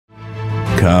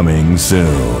Coming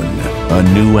soon, a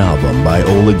new album by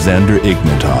Olexandr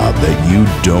Ignatov that you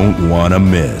don't want to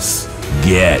miss.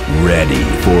 Get ready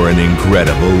for an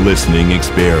incredible listening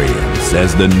experience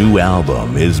as the new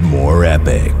album is more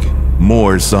epic,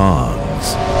 more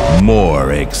songs,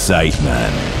 more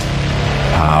excitement.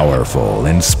 Powerful,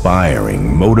 inspiring,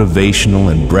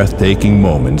 motivational, and breathtaking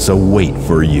moments await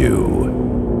for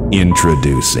you.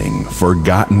 Introducing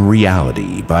Forgotten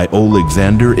Reality by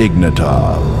Olexandr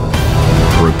Ignatov.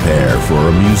 Prepare for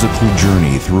a musical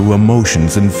journey through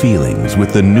emotions and feelings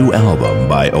with the new album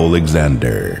by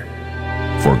Olexandr.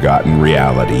 Forgotten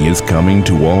Reality is coming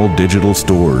to all digital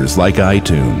stores like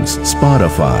iTunes,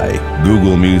 Spotify,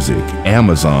 Google Music,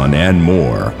 Amazon, and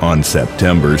more on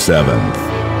September 7th.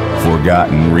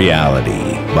 Forgotten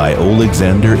Reality by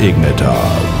Olexandr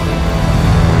Ignatov.